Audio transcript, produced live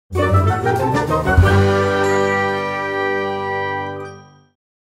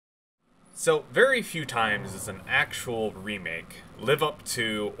So, very few times does an actual remake live up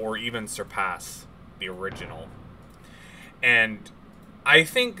to or even surpass the original. And I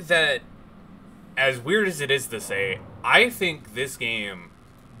think that, as weird as it is to say, I think this game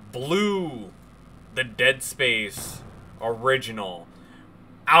blew the Dead Space original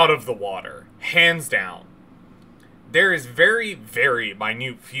out of the water, hands down. There is very, very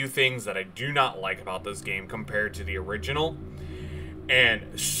minute few things that I do not like about this game compared to the original.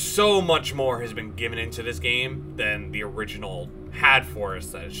 And so much more has been given into this game than the original had for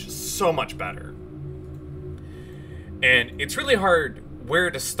us that is just so much better. And it's really hard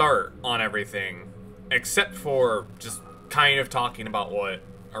where to start on everything, except for just kind of talking about what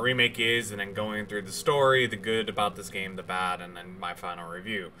a remake is and then going through the story, the good about this game, the bad, and then my final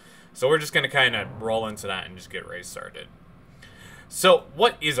review. So we're just going to kind of roll into that and just get right started. So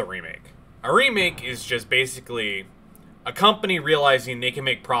what is a remake? A remake is just basically a company realizing they can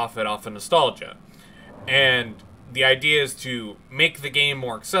make profit off of nostalgia. And the idea is to make the game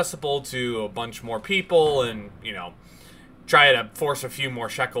more accessible to a bunch more people and, you know, try to force a few more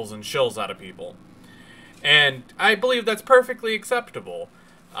shekels and shills out of people. And I believe that's perfectly acceptable.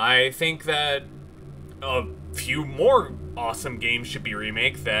 I think that a few more awesome games should be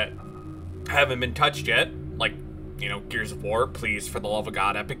remade that haven't been touched yet. Like, you know, Gears of War. Please, for the love of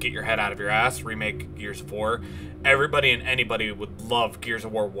God, Epic, get your head out of your ass. Remake Gears of War. Everybody and anybody would love Gears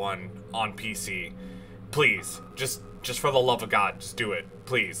of War 1 on PC. Please. Just for the love of God, just do it.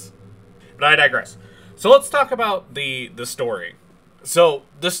 Please. But I digress. So let's talk about the story. So,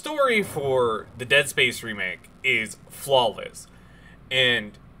 the story for the Dead Space remake is flawless.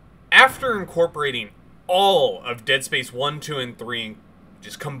 And after incorporating all of Dead Space 1, 2, and 3,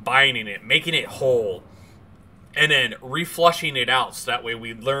 just combining it, making it whole, and then reflushing it out so that way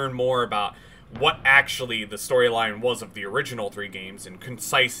we learn more about what actually the storyline was of the original 3 games and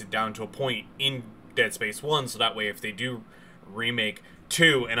concise it down to a point in Dead Space 1 so that way if they do remake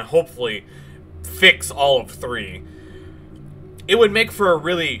 2 and hopefully fix all of 3, it would make for a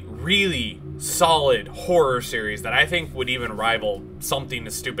really, really solid horror series that I think would even rival something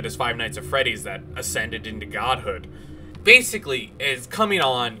as stupid as Five Nights at Freddy's that ascended into godhood. Basically, as coming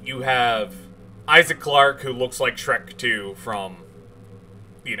on, you have Isaac Clarke, who looks like Shrek 2 from,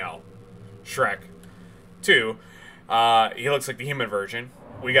 you know, Shrek 2. He looks like the human version.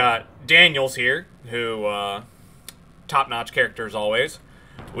 We got Daniels here, who, top-notch character as always.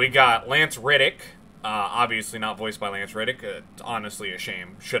 We got Lance Reddick, obviously not voiced by Lance Reddick. It's honestly a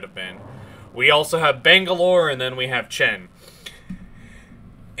shame. Should have been. We also have Bangalore, and then we have Chen.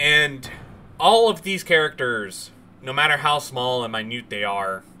 And all of these characters, no matter how small and minute they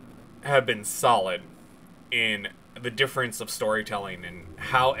are, have been solid in the difference of storytelling and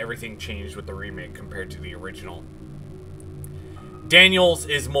how everything changed with the remake compared to the original. Daniels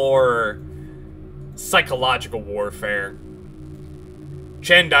is more psychological warfare.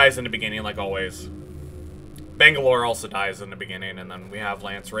 Chen dies in the beginning, like always. Bangalore also dies in the beginning, and then we have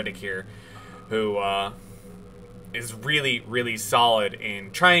Lance Reddick here, who is really, really solid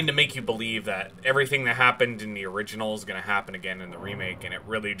in trying to make you believe that everything that happened in the original is going to happen again in the remake, and it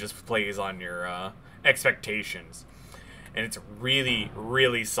really just plays on your expectations. And it's really,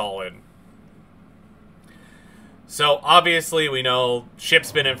 really solid. So, obviously, we know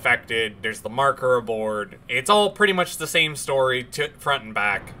ship's been infected, there's the marker aboard. It's all pretty much the same story, front and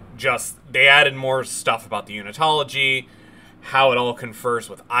back. Just, they added more stuff about the unitology, how it all confers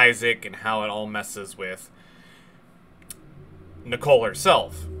with Isaac, and how it all messes with Nicole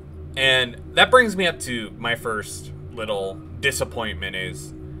herself. And that brings me up to my first little disappointment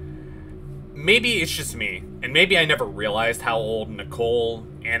is, maybe it's just me, and maybe I never realized how old Nicole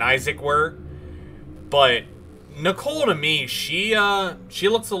and Isaac were, but Nicole, to me, she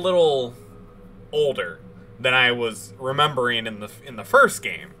looks a little older than I was remembering in the first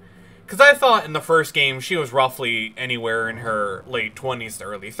game. Because I thought in the first game she was roughly anywhere in her late 20s to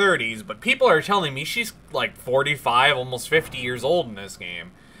early 30s, but people are telling me she's like 45, almost 50 years old in this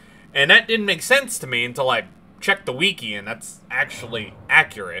game. And that didn't make sense to me until I checked the wiki, and that's actually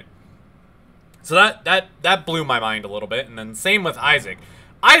accurate. So that blew my mind a little bit. And then same with Isaac.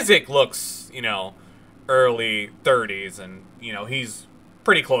 Isaac looks, you know, early 30s, and, you know, he's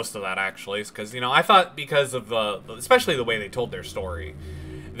pretty close to that, actually, because, you know, I thought because of especially the way they told their story,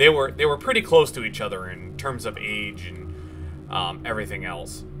 they were pretty close to each other in terms of age and everything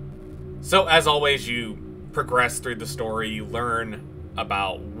else. So, as always, you progress through the story, you learn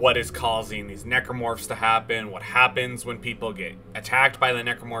about what is causing these necromorphs to happen, what happens when people get attacked by the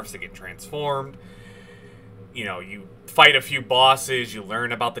necromorphs that get transformed. You know, you fight a few bosses, you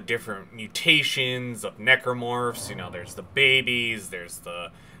learn about the different mutations of necromorphs. You know, there's the babies, there's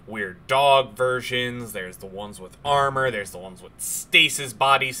the weird dog versions, there's the ones with armor, there's the ones with stasis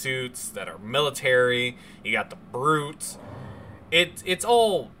bodysuits that are military, you got the brutes. It's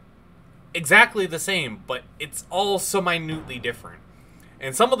all exactly the same, but it's all so minutely different.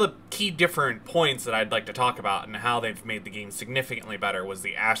 And some of the key different points that I'd like to talk about and how they've made the game significantly better was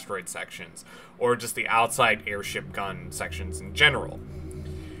the asteroid sections, or just the outside airship gun sections in general.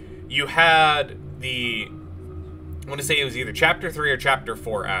 You had the, I want to say it was either Chapter 3 or Chapter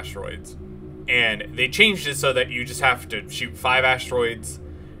 4 asteroids, and they changed it so that you just have to shoot 5 asteroids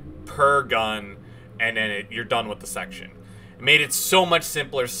per gun, and then you're done with the section. It made it so much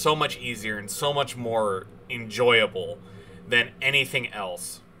simpler, so much easier, and so much more enjoyable than anything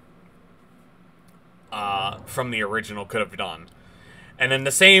else from the original could have done. And then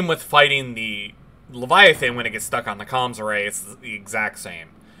the same with fighting the Leviathan when it gets stuck on the comms array. It's the exact same.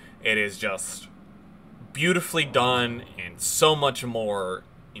 It is just beautifully done and so much more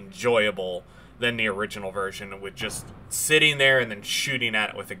enjoyable than the original version, with just sitting there and then shooting at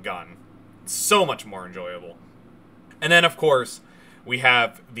it with a gun. It's so much more enjoyable. And then, of course, we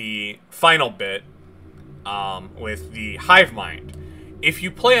have the final bit with the hive mind. If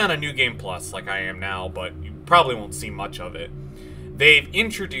you play on a New Game Plus, like I am now, but you probably won't see much of it, they've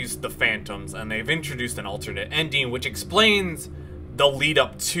introduced the Phantoms, and they've introduced an alternate ending, which explains the lead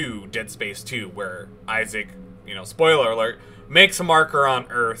up to Dead Space 2, where Isaac, you know, spoiler alert, makes a marker on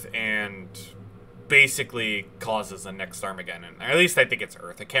Earth and basically causes a next Armageddon. Or at least I think it's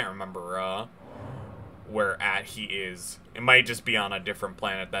Earth. I can't remember where at he is. It might just be on a different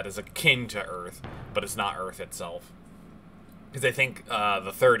planet that is akin to Earth, but it's not Earth itself. Because I think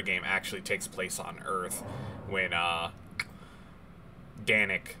the third game actually takes place on Earth when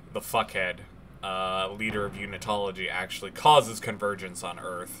Danik, the fuckhead, leader of Unitology, actually causes convergence on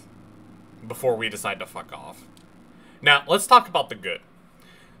Earth before we decide to fuck off. Now, let's talk about the good.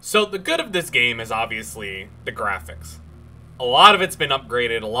 So, the good of this game is obviously the graphics. A lot of it's been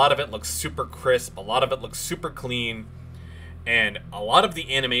upgraded, a lot of it looks super crisp, a lot of it looks super clean, and a lot of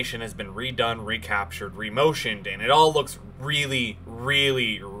the animation has been redone, recaptured, remotioned, and it all looks really,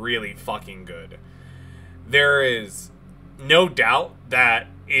 really, really fucking good. There is no doubt that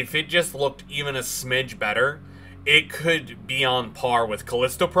if it just looked even a smidge better, it could be on par with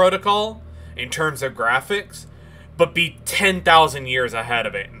Callisto Protocol in terms of graphics, but be 10,000 years ahead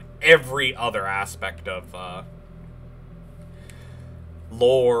of it in every other aspect of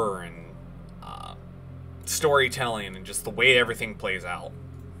lore and storytelling and just the way everything plays out.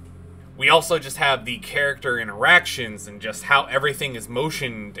 We also just have the character interactions and just how everything is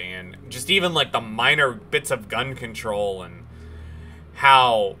motioned, and just even like the minor bits of gun control and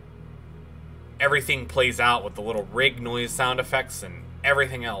how everything plays out with the little rig noise sound effects and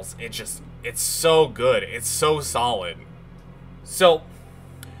everything else. It's so good. It's so solid. So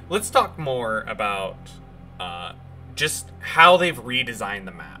let's talk more about just how they've redesigned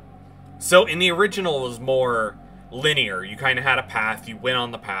the map. So in the original, it was more linear. You kind of had a path, you went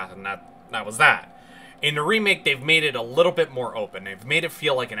on the path, and that was that. In the remake, they've made it a little bit more open. They've made it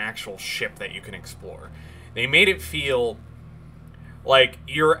feel like an actual ship that you can explore. They made it feel like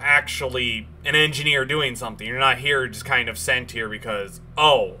you're actually an engineer doing something. You're not here just kind of sent here because,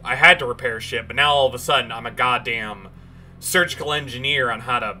 oh, I had to repair a ship, but now all of a sudden I'm a goddamn surgical engineer on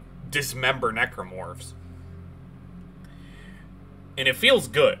how to dismember necromorphs. And it feels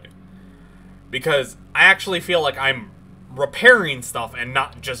good, because I actually feel like I'm repairing stuff and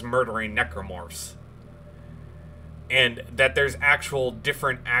not just murdering necromorphs. And that there's actual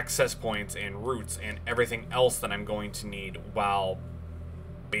different access points and routes and everything else that I'm going to need while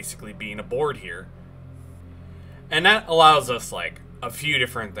basically being aboard here. And that allows us, like, a few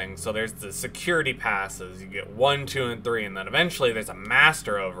different things. So there's the security passes. You get 1, 2, and 3, and then eventually there's a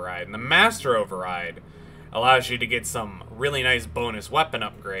master override. And the master override allows you to get some really nice bonus weapon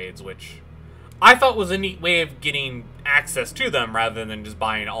upgrades, which I thought was a neat way of getting access to them rather than just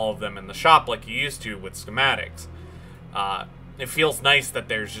buying all of them in the shop like you used to with schematics. It feels nice that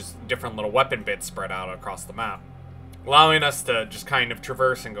there's just different little weapon bits spread out across the map, allowing us to just kind of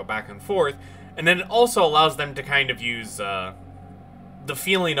traverse and go back and forth. And then it also allows them to kind of use the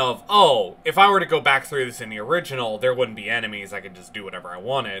feeling of, oh, if I were to go back through this in the original, there wouldn't be enemies, I could just do whatever I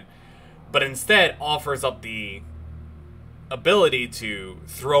wanted. But instead offers up the ability to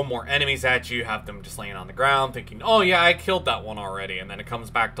throw more enemies at you, have them just laying on the ground thinking, oh yeah, I killed that one already, and then it comes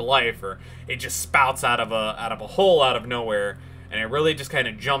back to life, or it just spouts out of a hole out of nowhere, and it really just kind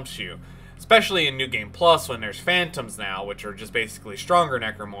of jumps you. Especially in New Game Plus, when there's Phantoms now, which are just basically stronger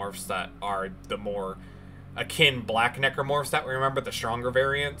necromorphs that are the more akin black necromorphs that we remember, the stronger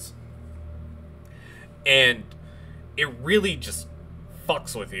variants. And it really just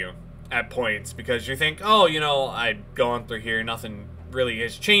fucks with you at points because you think, oh, you know, I'd gone through here, nothing really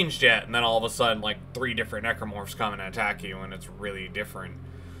has changed yet, and then all of a sudden, like, 3 different necromorphs come and attack you, and it's really different.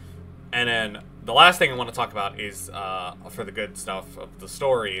 And then the last thing I want to talk about is, for the good stuff of the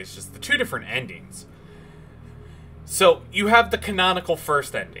story, is just the 2 different endings. So, you have the canonical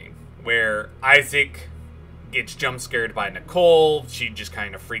first ending, where Isaac gets jump-scared by Nicole, she just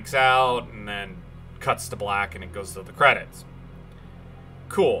kind of freaks out, and then cuts to black, and it goes to the credits.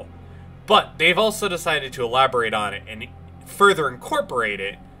 Cool. But they've also decided to elaborate on it and further incorporate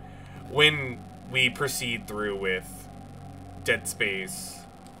it when we proceed through with Dead Space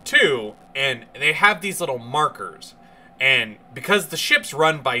 2, and they have these little markers. And because the ship's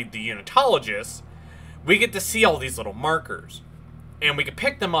run by the unitologists, we get to see all these little markers. And we can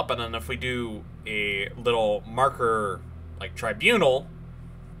pick them up, and then if we do a little marker, like, tribunal,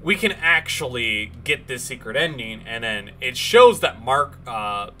 we can actually get this secret ending, and then it shows that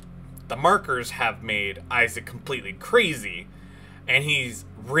the markers have made Isaac completely crazy, and he's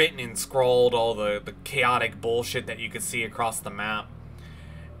written and scrawled all the chaotic bullshit that you could see across the map,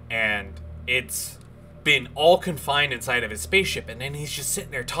 and it's been all confined inside of his spaceship, and then he's just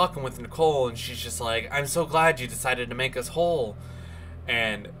sitting there talking with Nicole, and she's just like, I'm so glad you decided to make us whole,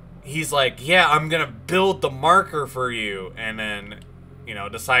 and he's like, yeah, I'm gonna build the marker for you, and then, you know,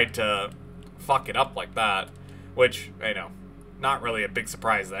 decide to fuck it up like that, which, you know, not really a big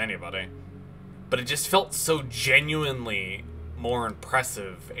surprise to anybody. But it just felt so genuinely more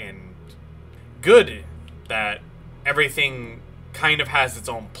impressive and good that everything kind of has its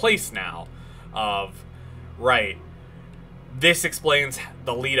own place now of, right, this explains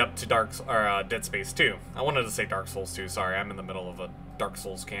the lead up to Dead Space 2. I wanted to say Dark Souls 2, sorry, I'm in the middle of a Dark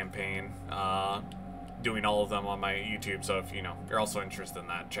Souls campaign, doing all of them on my YouTube, so if, you know, you're also interested in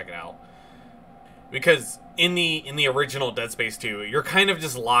that, check it out. Because in the original Dead Space 2, you're kind of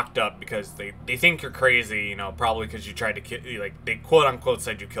just locked up because they think you're crazy, you know, probably because you tried to kill, like, they quote-unquote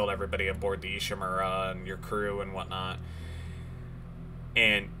said you killed everybody aboard the Ishimura and your crew and whatnot.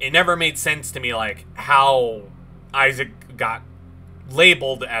 And it never made sense to me, like, how Isaac got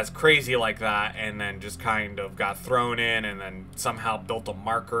labeled as crazy like that and then just kind of got thrown in and then somehow built a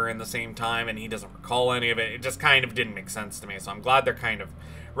marker in the same time and he doesn't recall any of it. It just kind of didn't make sense to me, so I'm glad they're kind of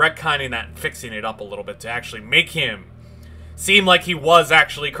retconning that and fixing it up a little bit to actually make him seem like he was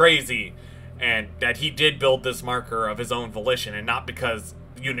actually crazy and that he did build this marker of his own volition and not because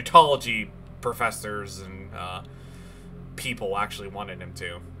unitology professors and people actually wanted him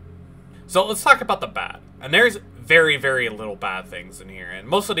to. So let's talk about the bad. And there's very, very little bad things in here. And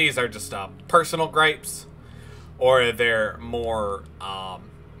most of these are just personal gripes. Or they're more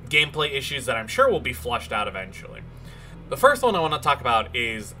gameplay issues that I'm sure will be flushed out eventually. The first one I want to talk about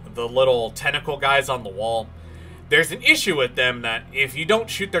is the little tentacle guys on the wall. There's an issue with them that if you don't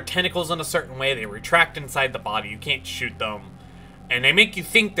shoot their tentacles in a certain way, they retract inside the body. You can't shoot them. And they make you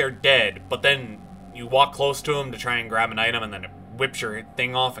think they're dead, but then you walk close to them to try and grab an item and then it whips your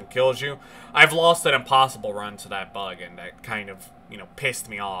thing off and kills you. I've lost an impossible run to that bug, and that kind of, you know, pissed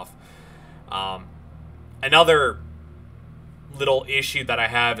me off. Another little issue that I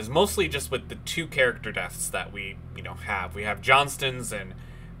have is mostly just with the 2 character deaths that we, you know, have. We have Johnston's and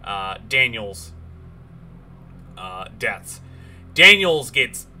Daniel's deaths. Daniel's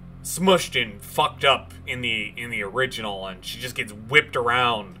gets smushed and fucked up in the original, and she just gets whipped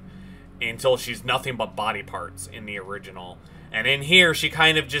around until she's nothing but body parts in the original. And in here, she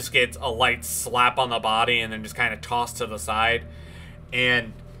kind of just gets a light slap on the body and then just kind of tossed to the side.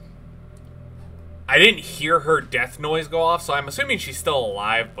 And I didn't hear her death noise go off, so I'm assuming she's still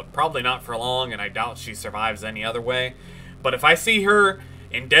alive, but probably not for long, and I doubt she survives any other way. But if I see her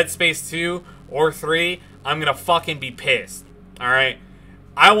in Dead Space 2 or 3, I'm gonna fucking be pissed. Alright?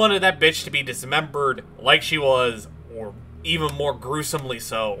 I wanted that bitch to be dismembered like she was, or even more gruesomely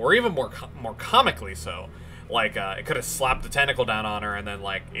so, or even more comically so. Like, it could have slapped the tentacle down on her and then,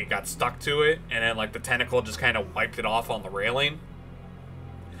 like, it got stuck to it, and then, like, the tentacle just kind of wiped it off on the railing.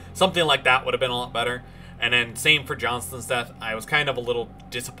 Something like that would have been a lot better. And then, same for Johnston's death. I was kind of a little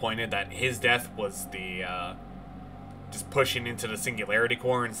disappointed that his death was the, just pushing into the Singularity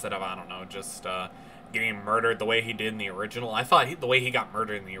Core instead of, I don't know, just, getting murdered the way he did in the original. I thought the way he got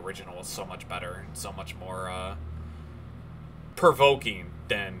murdered in the original was so much better and so much more, provoking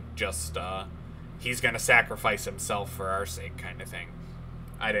than just, he's gonna sacrifice himself for our sake kind of thing.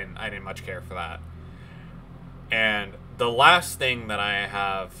 I didn't much care for that. And the last thing that I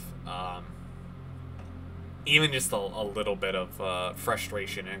have, even just a little bit of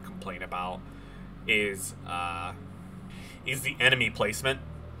frustration and complaint about is the enemy placement.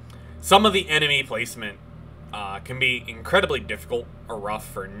 Some of the enemy placement can be incredibly difficult or rough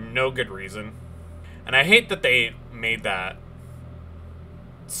for no good reason. And I hate that they made that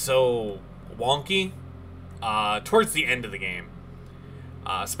so wonky towards the end of the game.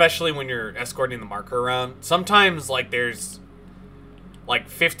 Especially when you're escorting the marker around. Sometimes, like, there's like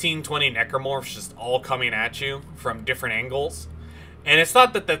 15, 20 necromorphs just all coming at you from different angles. And it's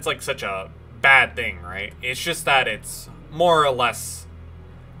not that that's like such a bad thing, right? It's just that it's more or less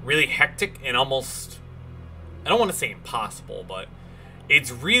really hectic and almost, I don't want to say impossible, but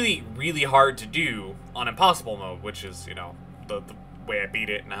it's really, really hard to do on impossible mode, which is, you know, the way I beat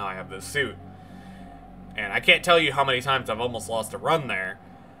it and how I have this suit. And I can't tell you how many times I've almost lost a run there,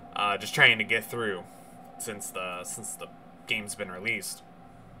 just trying to get through since the game's been released.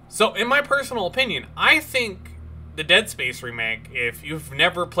 So, in my personal opinion, I think the Dead Space remake, if you've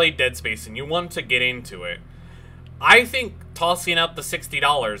never played Dead Space and you want to get into it, I think tossing out the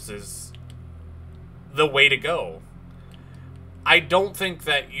 $60 is the way to go. I don't think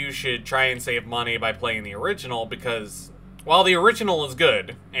that you should try and save money by playing the original, because while the original is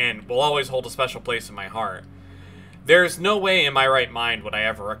good and will always hold a special place in my heart, there's no way in my right mind would I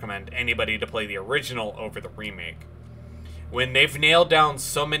ever recommend anybody to play the original over the remake. When they've nailed down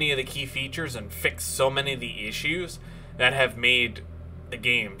so many of the key features and fixed so many of the issues that have made the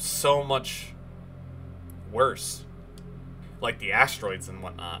game so much worse, like the asteroids and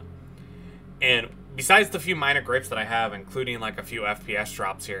whatnot. And besides the few minor gripes that I have, including like a few FPS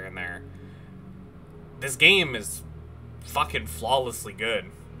drops here and there, this game is fucking flawlessly good.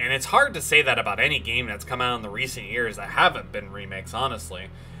 And it's hard to say that about any game that's come out in the recent years that haven't been remakes, honestly.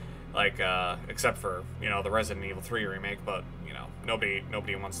 Like, except for, you know, the Resident Evil 3 remake, but, you know,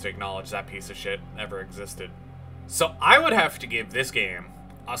 nobody wants to acknowledge that piece of shit ever existed. So I would have to give this game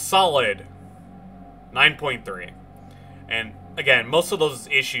a solid 9.3. And, again, most of those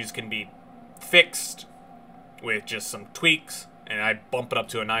issues can be fixed with just some tweaks, and I'd bump it up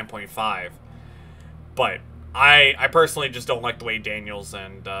to a 9.5. But I personally just don't like the way Daniels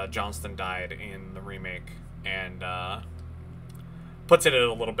and Johnston died in the remake, and puts it at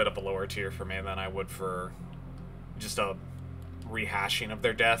a little bit of a lower tier for me than I would for just a rehashing of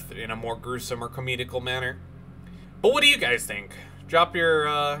their death in a more gruesome or comedical manner. But what do you guys think? Drop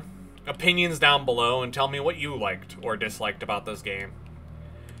your opinions down below and tell me what you liked or disliked about this game,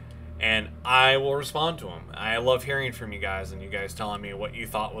 and I will respond to them. I love hearing from you guys and you guys telling me what you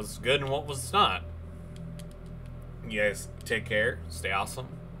thought was good and what was not. You guys take care, stay awesome,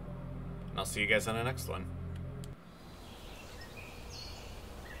 and I'll see you guys in the next one.